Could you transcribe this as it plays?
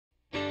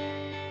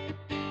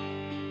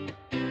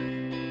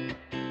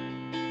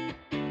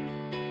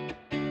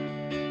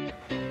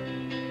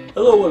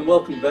Hello and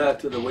welcome back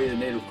to the Way to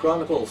Native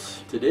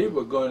Chronicles. Today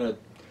we're going to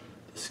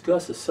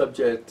discuss a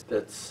subject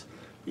that's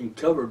been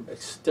covered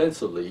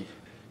extensively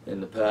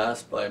in the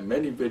past by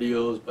many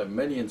videos, by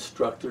many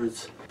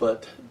instructors,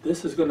 but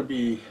this is going to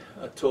be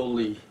a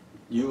totally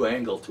new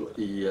angle to it.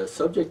 The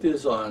subject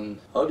is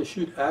on how to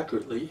shoot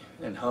accurately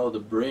and how the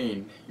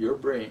brain, your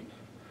brain,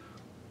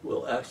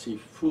 will actually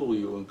fool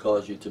you and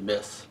cause you to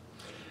miss.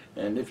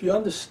 And if you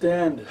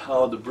understand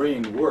how the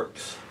brain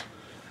works,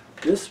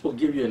 this will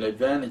give you an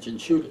advantage in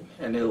shooting,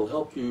 and it'll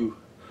help you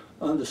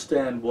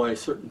understand why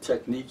certain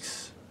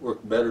techniques work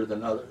better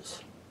than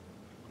others.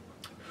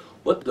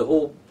 What the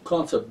whole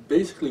concept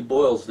basically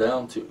boils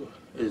down to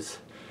is,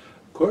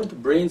 according to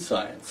brain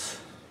science,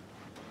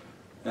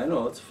 I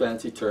know it's a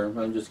fancy term,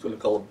 I'm just going to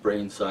call it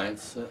brain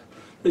science.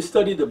 They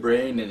study the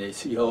brain and they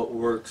see how it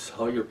works,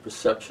 how your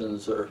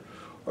perceptions are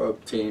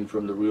obtained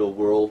from the real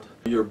world.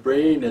 Your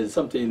brain is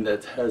something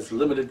that has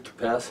limited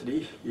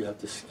capacity. You have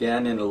to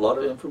scan in a lot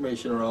of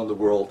information around the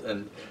world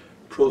and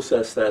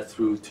process that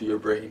through to your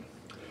brain.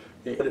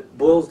 What it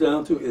boils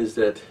down to is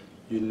that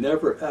you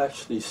never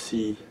actually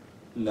see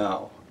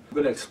now. I'm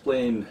going to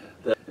explain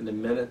that in a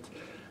minute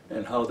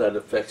and how that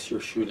affects your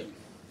shooting.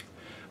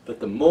 But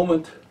the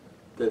moment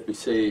that we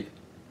say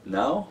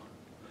now,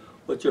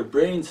 what your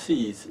brain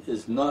sees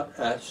is not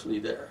actually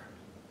there.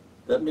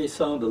 That may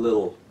sound a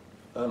little,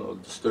 I don't know,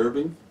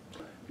 disturbing,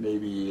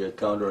 maybe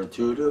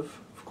counterintuitive,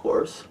 of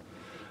course.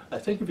 I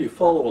think if you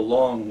follow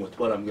along with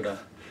what I'm going to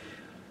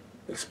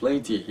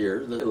explain to you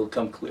here, that it'll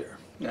come clear.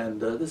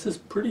 And this is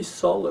pretty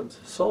solid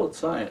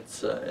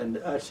science. And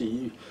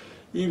actually,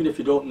 even if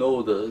you don't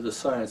know the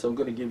science, I'm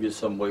going to give you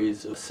some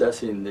ways of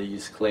assessing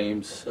these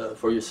claims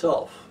for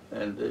yourself.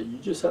 And you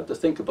just have to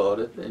think about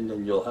it, and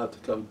then you'll have to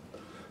come,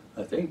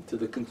 I think, to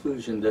the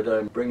conclusion that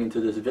I'm bringing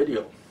to this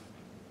video.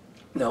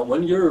 Now,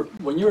 when you're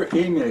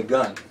aiming a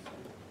gun,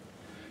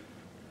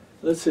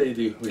 let's say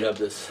we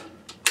have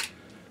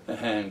a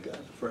handgun,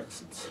 for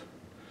instance.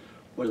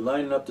 We're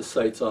lining up the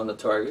sights on the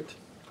target.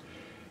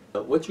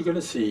 What you're going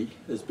to see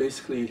is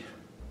basically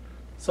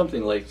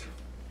something like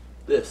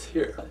this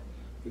here.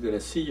 You're going to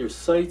see your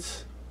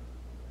sights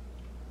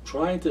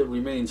trying to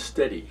remain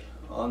steady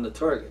on the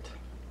target.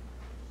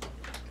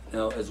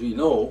 Now, as we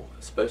know,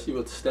 especially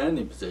with the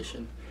standing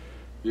position,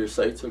 your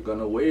sights are going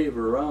to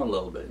waver around a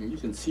little bit, and you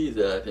can see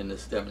that in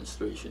this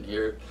demonstration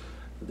here.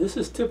 This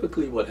is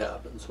typically what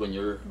happens when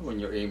you're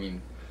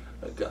aiming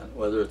a gun,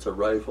 whether it's a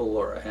rifle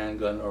or a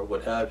handgun or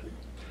what have you.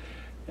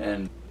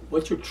 And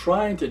what you're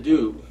trying to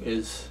do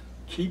is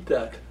keep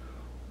that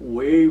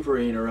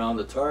wavering around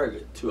the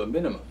target to a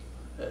minimum,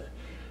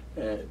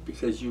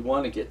 because you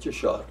want to get your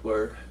shot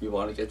where you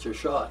want to get your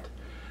shot.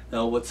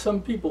 Now, what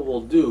some people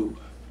will do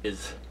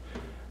is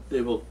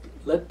they will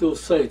let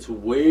those sights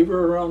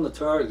waver around the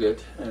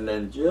target, and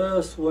then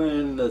just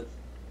when the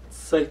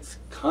sight's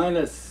kind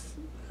of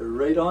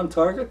right on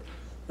target,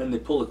 then they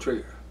pull the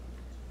trigger.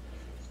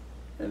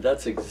 And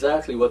that's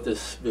exactly what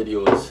this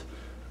video is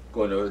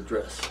going to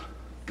address,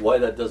 why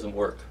that doesn't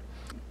work.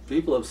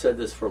 People have said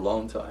this for a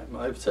long time.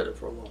 I've said it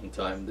for a long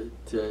time, that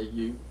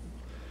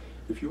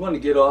if you want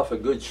to get off a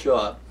good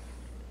shot,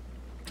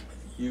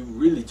 you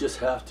really just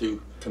have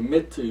to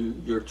commit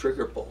to your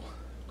trigger pull,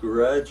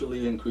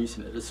 gradually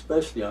increasing it,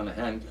 especially on a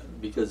handgun,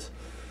 because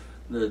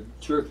the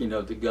jerking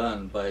of the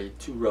gun by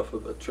too rough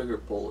of a trigger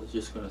pull is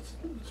just going to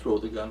throw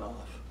the gun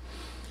off.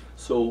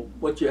 So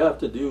what you have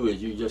to do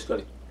is you just got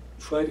to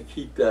try to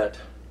keep that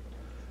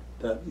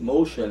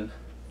motion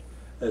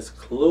as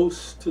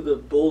close to the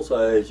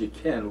bullseye as you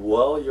can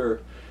while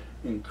you're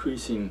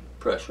increasing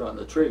pressure on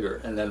the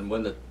trigger. And then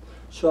when the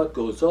shot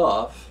goes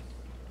off,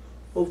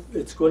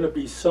 it's going to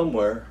be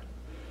somewhere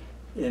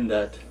in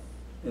that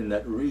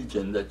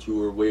region that you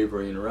were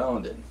wavering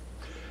around in.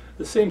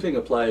 The same thing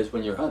applies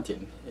when you're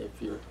hunting.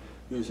 If you're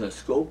using a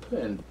scope,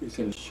 and you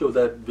can show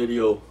that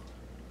video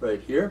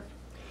right here,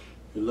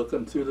 you're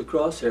looking through the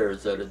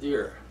crosshairs at a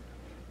deer.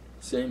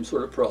 Same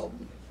sort of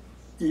problem.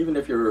 Even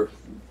if you're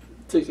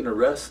taking a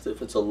rest,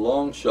 if it's a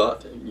long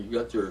shot and you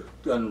got your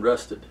gun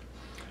rested,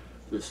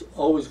 there's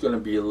always going to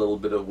be a little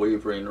bit of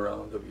wavering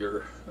around of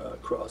your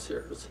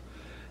crosshairs.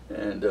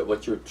 And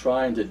what you're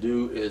trying to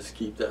do is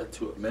keep that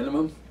to a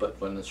minimum, but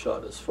when the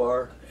shot is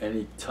far,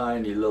 any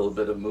tiny little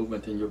bit of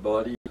movement in your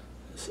body,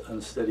 this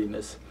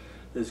unsteadiness,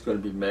 is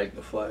going to be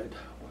magnified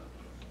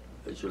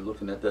as you're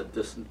looking at that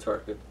distant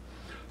target.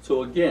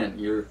 So again,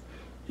 your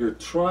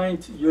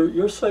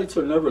sights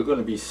are never going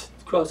to be,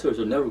 crosshairs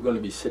are never going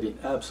to be sitting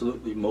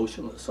absolutely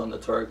motionless on the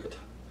target.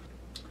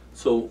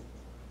 So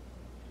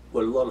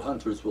what a lot of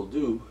hunters will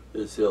do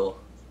is they'll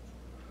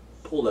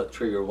pull that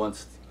trigger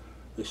once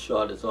the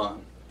shot is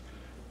on.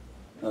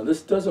 Now,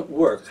 this doesn't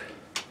work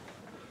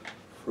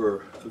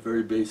for a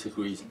very basic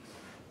reason,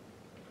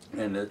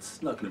 and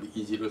it's not going to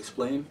be easy to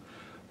explain,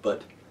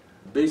 but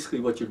basically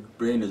what your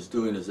brain is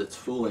doing is it's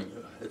fooling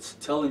you. It's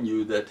telling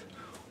you that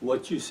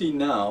what you see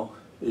now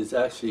is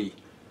actually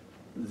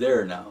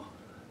there now,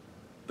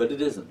 but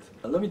it isn't.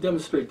 Now, let me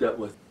demonstrate that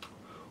with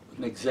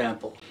an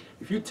example.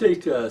 If you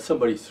take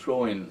somebody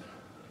throwing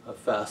a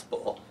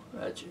fastball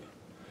at you,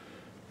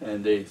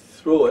 and they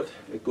throw it,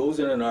 it goes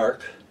in an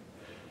arc,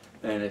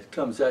 and it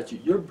comes at you.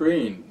 Your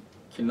brain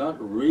cannot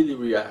really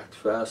react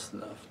fast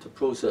enough to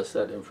process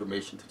that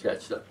information to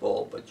catch that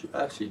ball, but you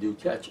actually do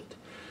catch it.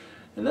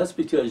 And that's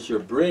because your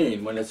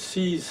brain, when it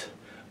sees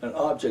an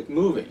object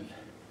moving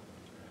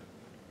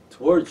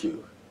towards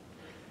you,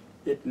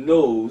 it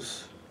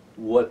knows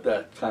what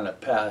that kind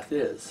of path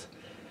is.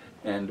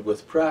 And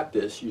with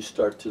practice, you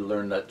start to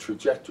learn that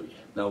trajectory.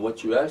 Now,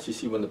 what you actually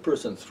see when the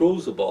person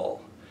throws the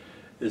ball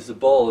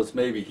is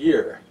maybe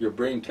here. Your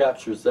brain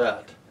captures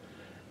that.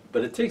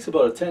 But it takes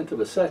about 1/10 of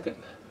a second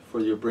for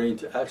your brain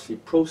to actually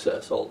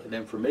process all that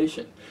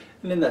information.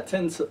 And in that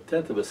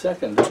 1/10 of a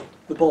second,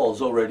 the ball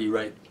is already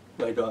right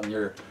on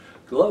your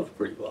glove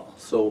pretty well.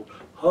 So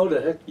how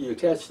the heck do you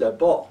catch that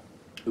ball?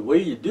 The way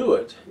you do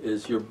it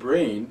is your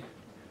brain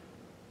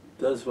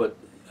does what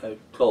I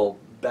call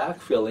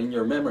backfilling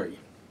your memory.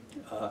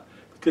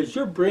 Because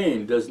your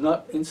brain does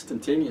not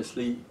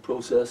instantaneously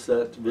process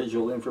that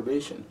visual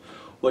information.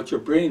 What your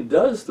brain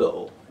does,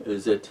 though,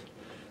 is it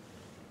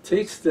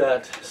takes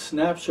that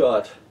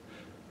snapshot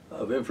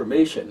of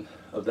information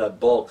of that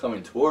ball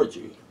coming towards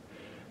you,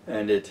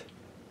 and it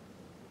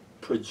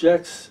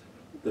projects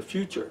the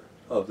future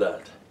of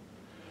that.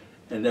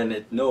 And then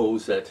it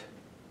knows that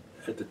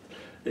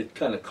it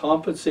kind of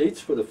compensates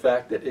for the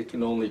fact that it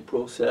can only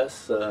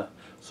process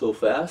so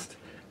fast,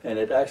 and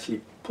it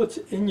actually puts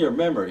in your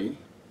memory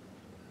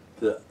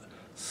the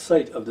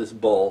sight of this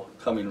ball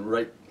coming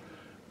right,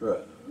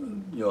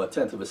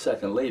 1/10 of a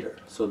second later,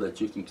 so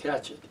that you can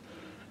catch it.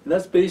 And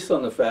that's based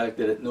on the fact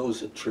that it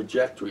knows the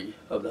trajectory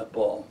of that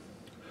ball.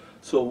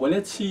 So when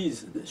it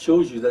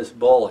shows you this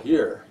ball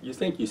here, you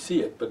think you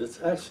see it, but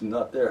it's actually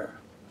not there.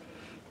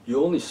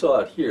 You only saw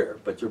it here,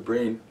 but your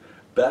brain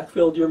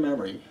backfilled your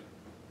memory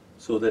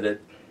so that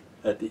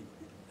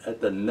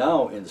at the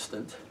now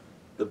instant,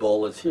 the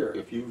ball is here.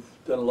 If you've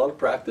done a lot of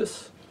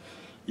practice,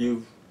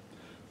 you've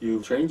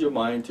trained your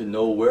mind to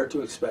know where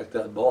to expect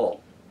that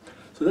ball.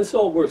 So this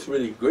all works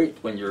really great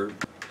when you're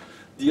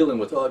dealing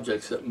with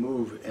objects that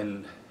move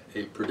in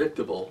a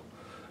predictable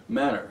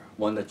manner,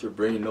 one that your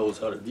brain knows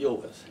how to deal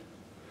with.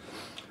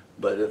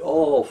 But it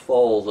all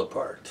falls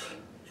apart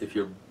if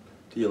you're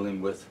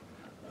dealing with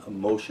a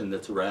motion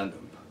that's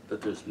random,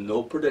 that there's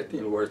no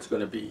predicting where it's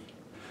going to be.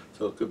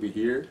 So it could be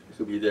here, it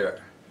could be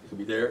there, it could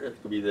be there,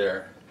 it could be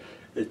there.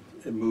 It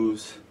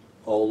moves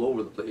all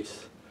over the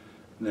place.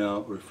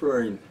 Now,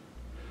 referring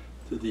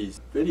to these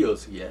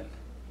videos again,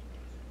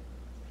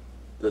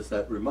 does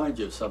that remind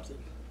you of something?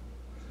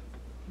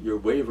 Your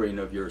wavering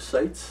of your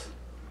sights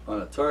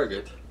on a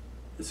target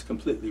is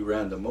completely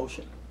random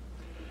motion.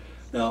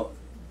 Now,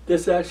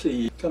 this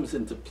actually comes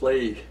into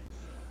play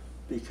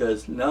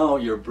because now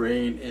your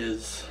brain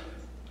is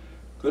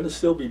going to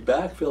still be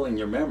backfilling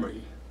your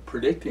memory,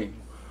 predicting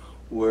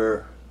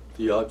where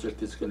the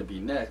object is going to be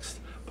next,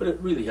 but it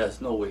really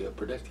has no way of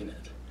predicting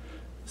it.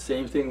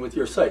 Same thing with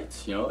your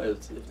sights,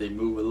 if they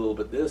move a little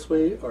bit this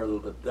way or a little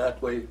bit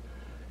that way,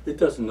 it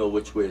doesn't know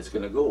which way it's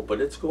going to go,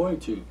 but it's going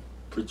to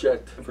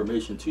project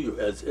information to you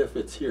as if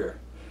it's here.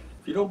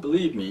 If you don't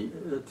believe me,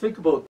 think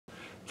about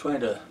trying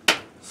to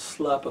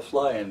slap a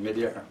fly in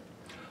midair.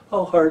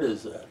 How hard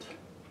is that?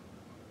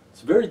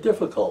 It's very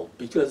difficult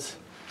because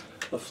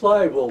a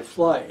fly will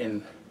fly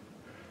in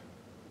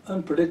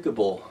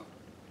unpredictable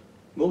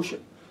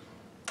motion,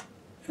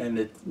 and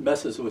it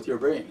messes with your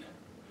brain.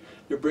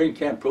 Your brain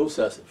can't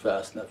process it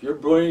fast enough. Your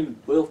brain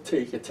will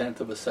take 1/10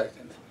 of a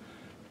second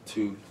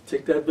to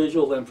take that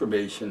visual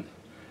information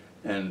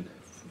and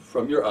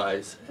from your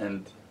eyes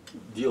and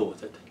deal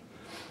with it.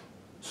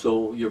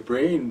 So your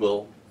brain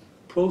will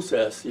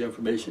process the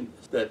information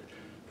that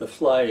the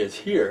fly is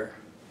here.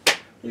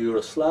 You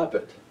go to slap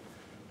it,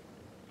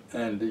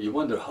 and you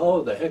wonder,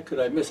 how the heck could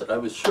I miss it? I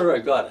was sure I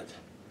got it,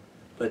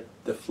 but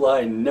the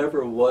fly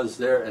never was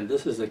there, and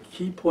this is a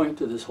key point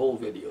to this whole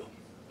video.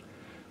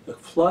 The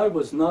fly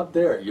was not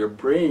there. Your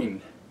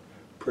brain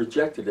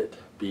projected it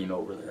being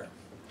over there.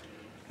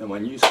 And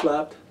when you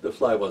slapped, the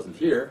fly wasn't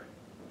here,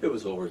 it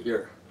was over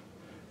here.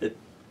 It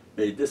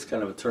made this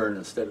kind of a turn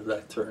instead of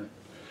that turn.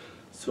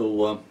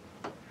 So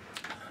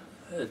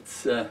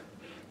it's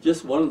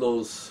just one of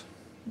those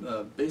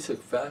basic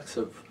facts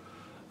of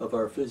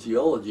our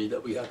physiology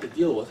that we have to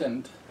deal with.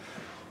 And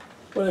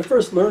when I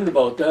first learned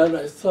about that,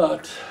 I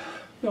thought,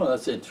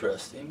 that's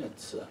interesting.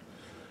 It's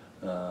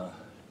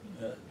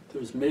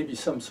there's maybe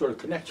some sort of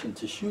connection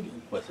to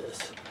shooting with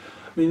this.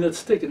 I mean,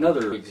 let's take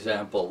another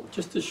example,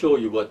 just to show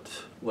you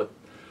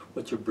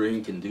what your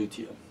brain can do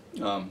to you.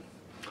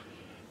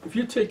 If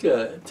you take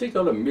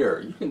out a mirror,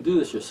 you can do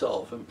this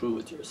yourself and prove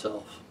it to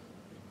yourself.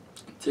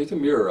 Take a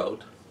mirror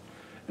out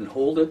and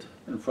hold it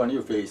in front of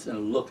your face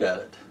and look at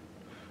it.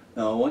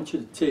 Now I want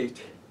you to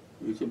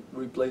you can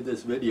replay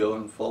this video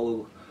and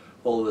follow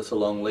this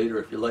along later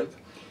if you like.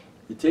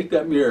 You take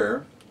that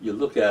mirror, you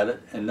look at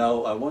it, and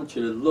now I want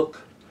you to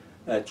look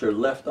at your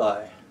left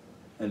eye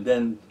and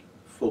then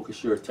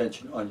focus your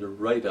attention on your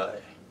right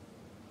eye.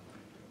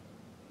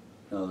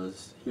 Now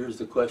here's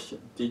the question.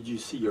 Did you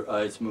see your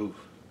eyes move?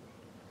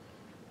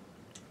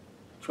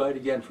 Try it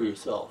again for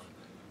yourself.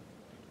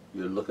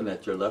 you're looking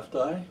at your left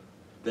eye,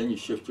 then you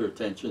shift your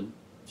attention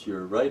to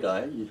your right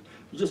eye. You're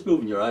just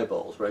moving your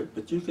eyeballs, right?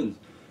 But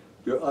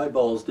your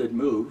eyeballs did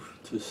move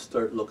to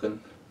start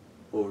looking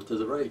over to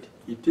the right.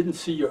 You didn't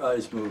see your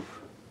eyes move.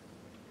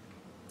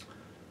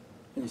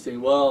 And you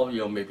think, well,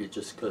 maybe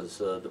just because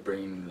the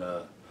brain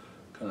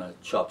kind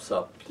of chops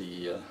up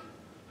the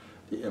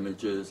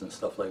images and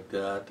stuff like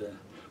that.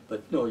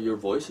 But no, your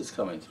voice is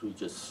coming through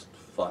just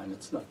fine.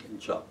 It's not getting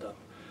chopped up.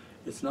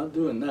 It's not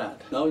doing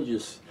that. Now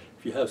if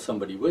you have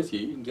somebody with you,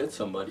 you can get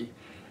somebody,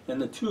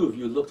 and the two of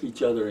you look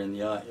each other in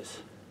the eyes.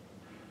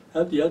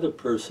 Have the other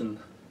person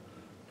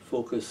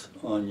focus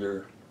on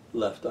your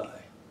left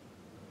eye,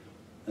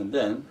 and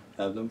then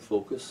have them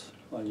focus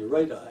on your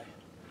right eye.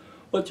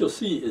 What you'll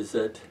see is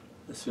that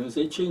as soon as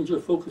they change your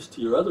focus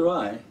to your other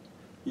eye,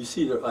 you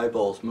see their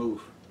eyeballs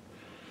move.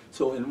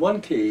 So in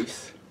one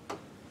case,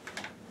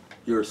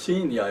 you're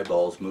seeing the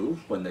eyeballs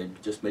move when they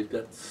just make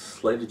that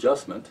slight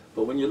adjustment,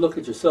 but when you look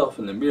at yourself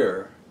in the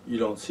mirror, you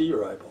don't see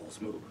your eyeballs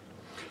move.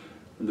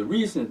 And the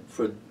reason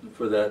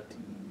for that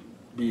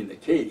being the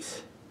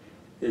case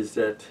is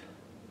that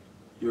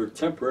you're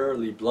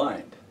temporarily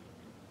blind.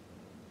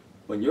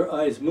 When your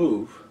eyes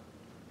move,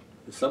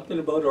 there's something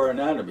about our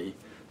anatomy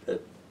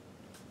that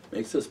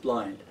makes us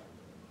blind.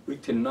 We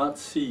cannot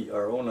see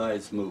our own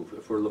eyes move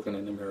if we're looking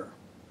in the mirror.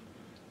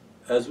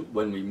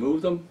 When we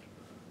move them,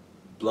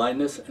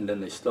 blindness, and then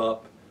they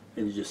stop,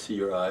 and you just see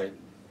your eye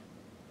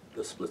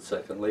a split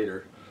second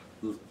later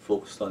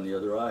focused on the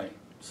other eye.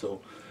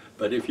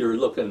 But if you're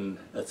looking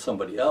at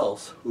somebody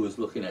else who is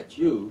looking at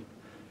you,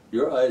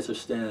 your eyes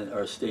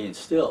are staying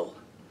still.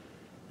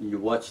 You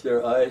watch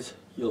their eyes,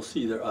 you'll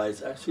see their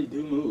eyes actually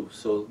do move,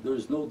 so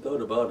there's no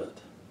doubt about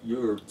it.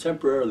 You're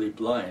temporarily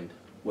blind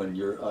when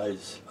your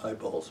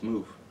eyeballs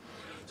move.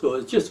 So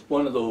it's just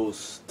one of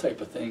those type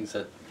of things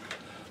that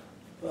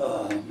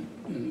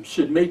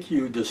should make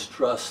you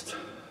distrust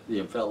the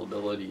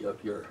infallibility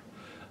of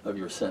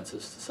your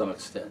senses to some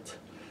extent,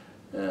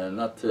 and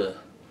not to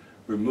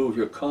remove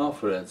your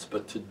confidence,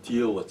 but to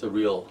deal with the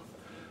real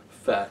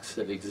facts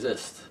that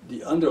exist.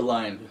 The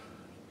underlying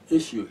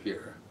issue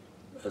here,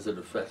 as it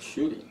affects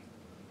shooting,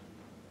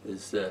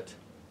 is that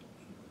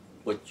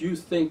what you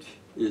think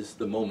is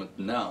the moment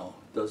now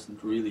doesn't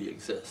really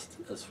exist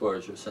as far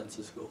as your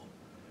senses go.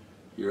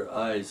 Your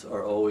eyes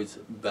are always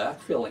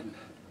backfilling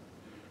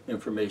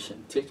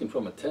information taken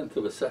from 1/10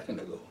 of a second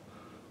ago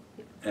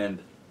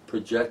and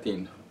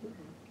projecting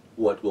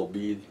what will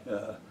be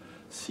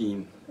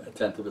seen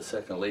 1/10 of a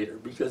second later,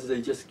 because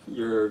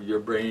your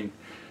brain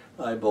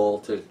eyeball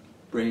to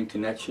brain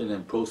connection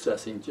and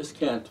processing just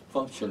can't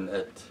function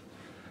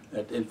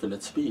at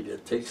infinite speed.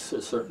 It takes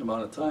a certain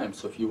amount of time.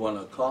 So if you want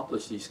to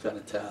accomplish these kind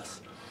of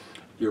tasks,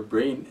 your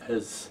brain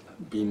has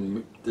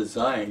been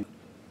designed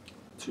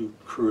to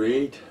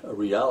create a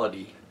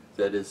reality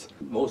that is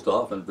most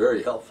often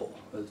very helpful.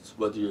 It's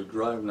whether you're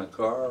driving a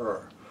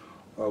car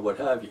or what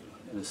have you.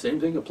 And the same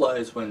thing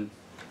applies when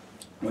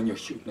you're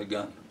shooting a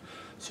gun.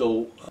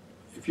 So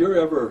if you're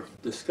ever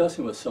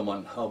discussing with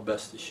someone how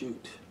best to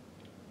shoot,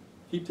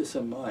 keep this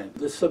in mind.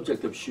 This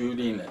subject of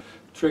shooting,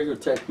 trigger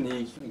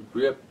technique,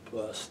 grip,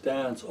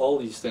 stance, all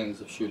these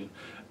things of shooting,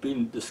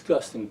 being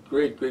discussed in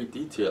great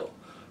detail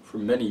for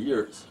many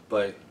years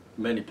by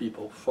many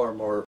people far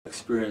more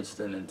experienced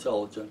and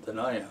intelligent than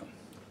I am.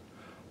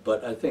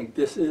 But I think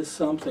this is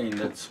something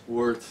that's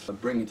worth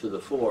bringing to the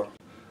fore.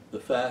 The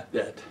fact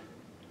that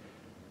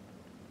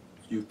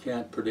you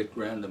can't predict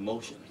random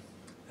motion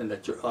and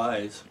that your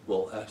eyes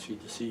will actually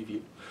deceive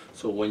you.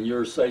 So when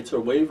your sights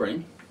are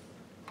wavering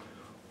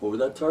over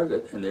that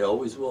target, and they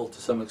always will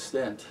to some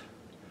extent,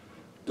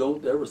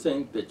 don't ever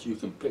think that you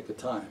can pick a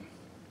time.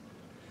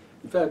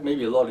 In fact,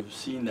 maybe a lot of you have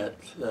seen that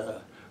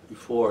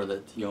before,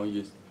 that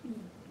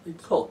they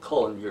call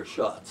calling your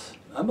shots.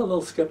 I'm a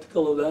little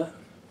skeptical of that,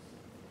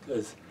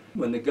 because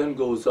when the gun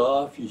goes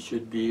off, you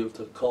should be able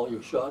to call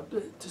your shot.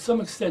 To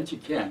some extent you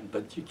can,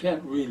 but you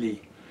can't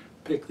really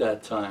pick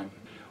that time.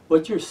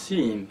 What you're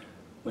seeing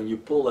when you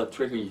pull that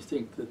trigger, you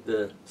think that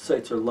the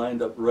sights are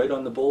lined up right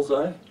on the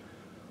bullseye,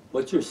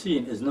 what you're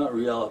seeing is not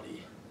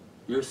reality.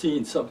 You're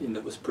seeing something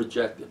that was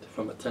projected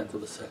from 1/10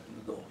 of a second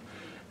ago.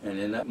 And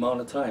in that amount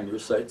of time, your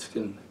sights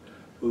can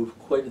move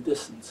quite a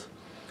distance.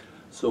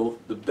 So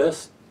the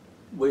best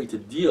way to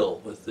deal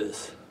with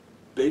this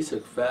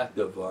basic fact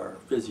of our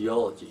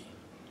physiology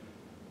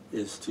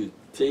is to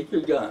take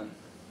your gun,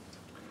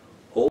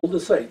 hold the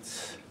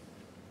sights,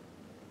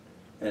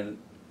 and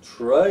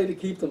try to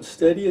keep them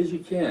steady as you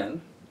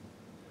can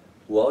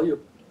while you're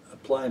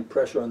applying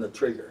pressure on the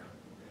trigger.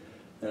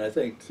 And I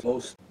think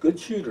most good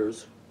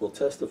shooters will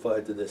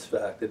testify to this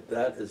fact, that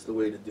that is the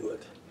way to do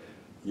it.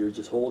 You're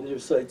just holding your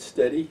sights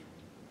steady,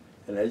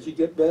 and as you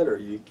get better,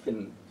 you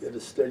can get a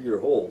steadier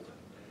hold,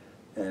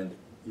 and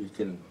you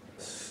can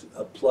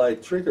apply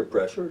trigger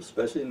pressure,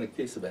 especially in the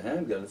case of a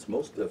handgun. It's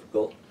most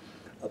difficult,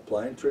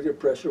 applying trigger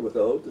pressure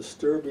without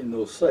disturbing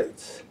those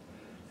sights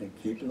and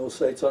keeping those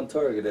sights on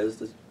target as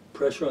the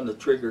pressure on the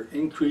trigger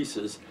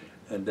increases,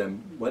 and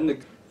then when the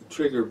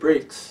trigger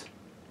breaks,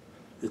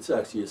 it's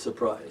actually a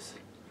surprise.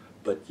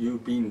 But you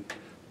being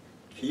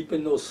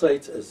keeping those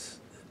sights as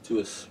to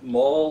a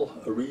small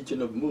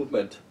region of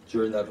movement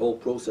during that whole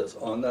process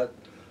on that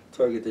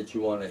target that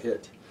you want to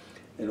hit.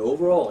 And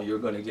overall, you're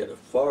going to get a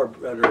far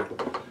better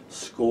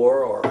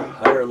score or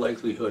higher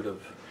likelihood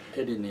of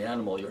hitting the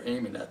animal you're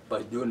aiming at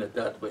by doing it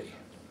that way.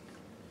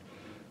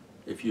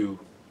 If you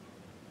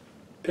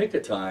pick a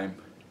time,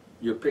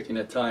 you're picking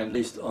a time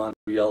based on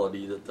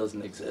reality that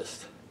doesn't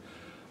exist.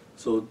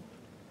 So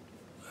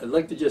I'd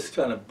like to just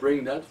kind of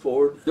bring that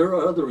forward. There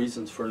are other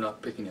reasons for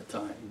not picking a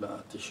time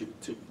to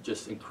shoot too.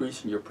 Just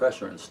increasing your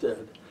pressure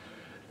instead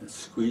and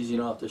squeezing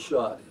off the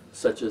shot,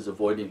 such as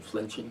avoiding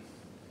flinching.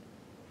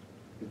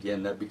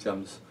 Again, that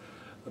becomes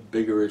a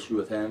bigger issue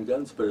with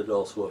handguns, but it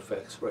also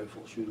affects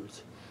rifle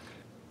shooters.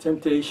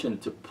 Temptation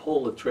to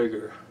pull the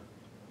trigger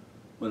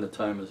when the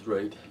time is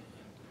right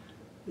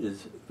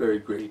is very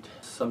great.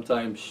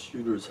 Sometimes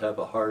shooters have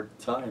a hard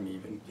time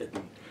even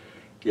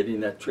getting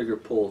that trigger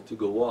pull to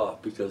go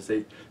off because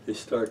they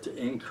start to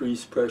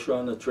increase pressure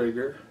on the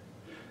trigger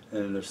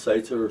and their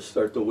sights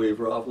start to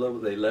waver off a little.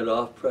 They let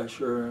off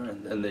pressure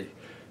and then they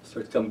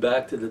start to come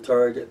back to the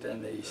target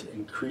and they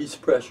increase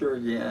pressure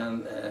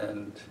again,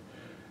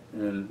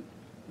 and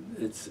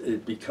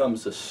it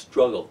becomes a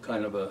struggle,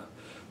 kind of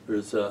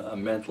there's a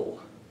mental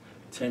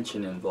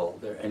tension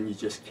involved there, and you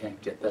just can't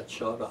get that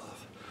shot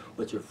off.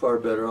 What you're far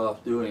better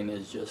off doing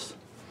is just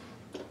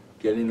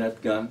getting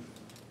that gun,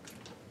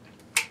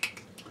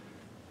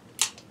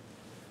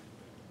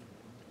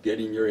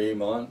 getting your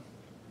aim on,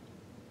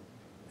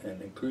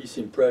 and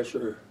increasing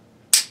pressure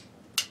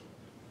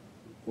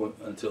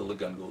until the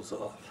gun goes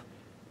off.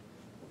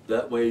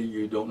 That way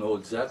you don't know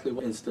exactly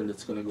what instant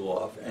it's going to go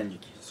off, and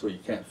so you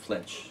can't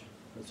flinch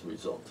as a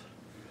result.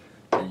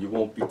 And you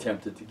won't be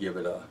tempted to give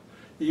it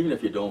even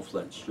if you don't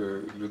flinch,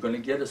 you're going to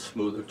get a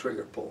smoother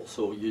trigger pull.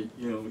 So you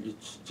know,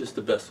 it's just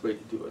the best way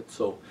to do it.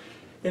 So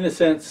in a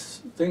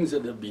sense, things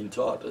that have been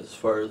taught as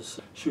far as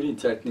shooting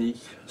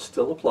technique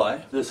still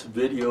apply. This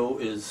video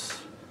is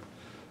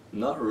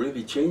not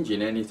really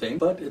changing anything,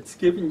 but it's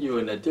giving you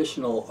an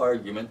additional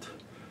argument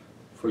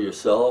for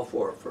yourself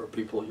or for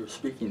people you're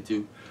speaking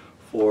to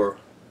for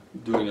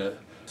doing a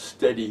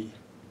steady,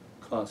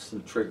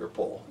 constant trigger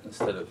pull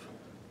instead of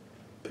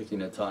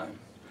picking a time,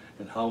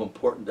 and how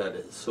important that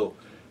is. So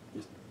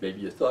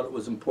maybe you thought it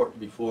was important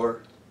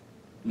before.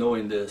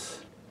 Knowing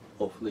this,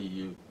 hopefully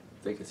you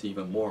think it's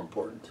even more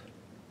important.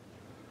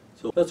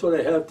 So that's what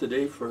I have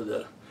today for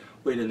the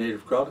Way to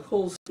Native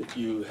Chronicles. If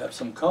you have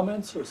some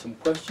comments or some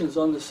questions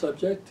on this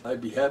subject, I'd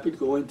be happy to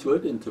go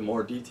into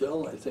more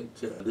detail. I think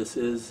this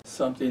is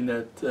something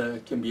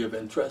that can be of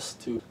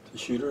interest to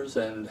shooters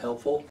and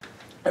helpful.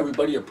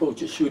 Everybody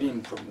approaches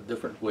shooting from a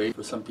different way.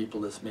 For some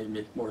people this may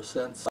make more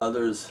sense.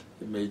 Others,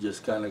 it may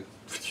just kind of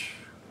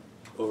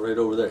go right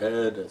over their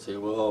head and say,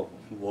 well,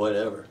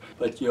 whatever.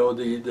 But you know,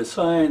 the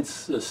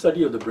science, the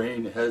study of the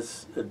brain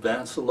has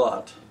advanced a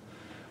lot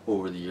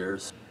over the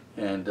years.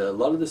 And a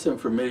lot of this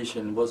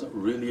information wasn't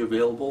really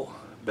available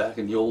back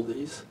in the old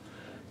days.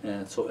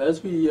 And so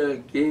as we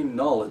gain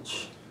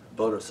knowledge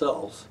about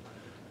ourselves,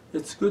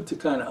 it's good to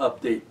kind of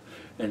update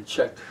and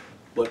check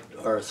what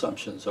our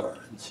assumptions are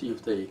and see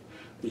if they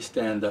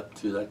stand up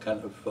to that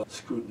kind of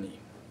scrutiny.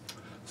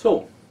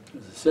 So,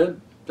 as I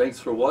said, thanks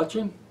for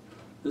watching.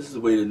 This is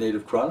the Way to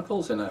Native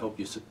Chronicles, and I hope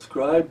you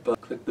subscribe.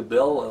 Click the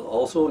bell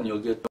also, and you'll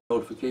get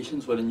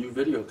notifications when a new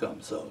video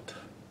comes out.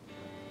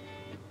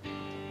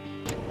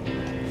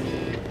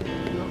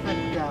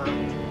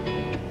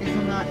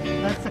 Isn't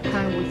that's the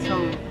kind we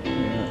saw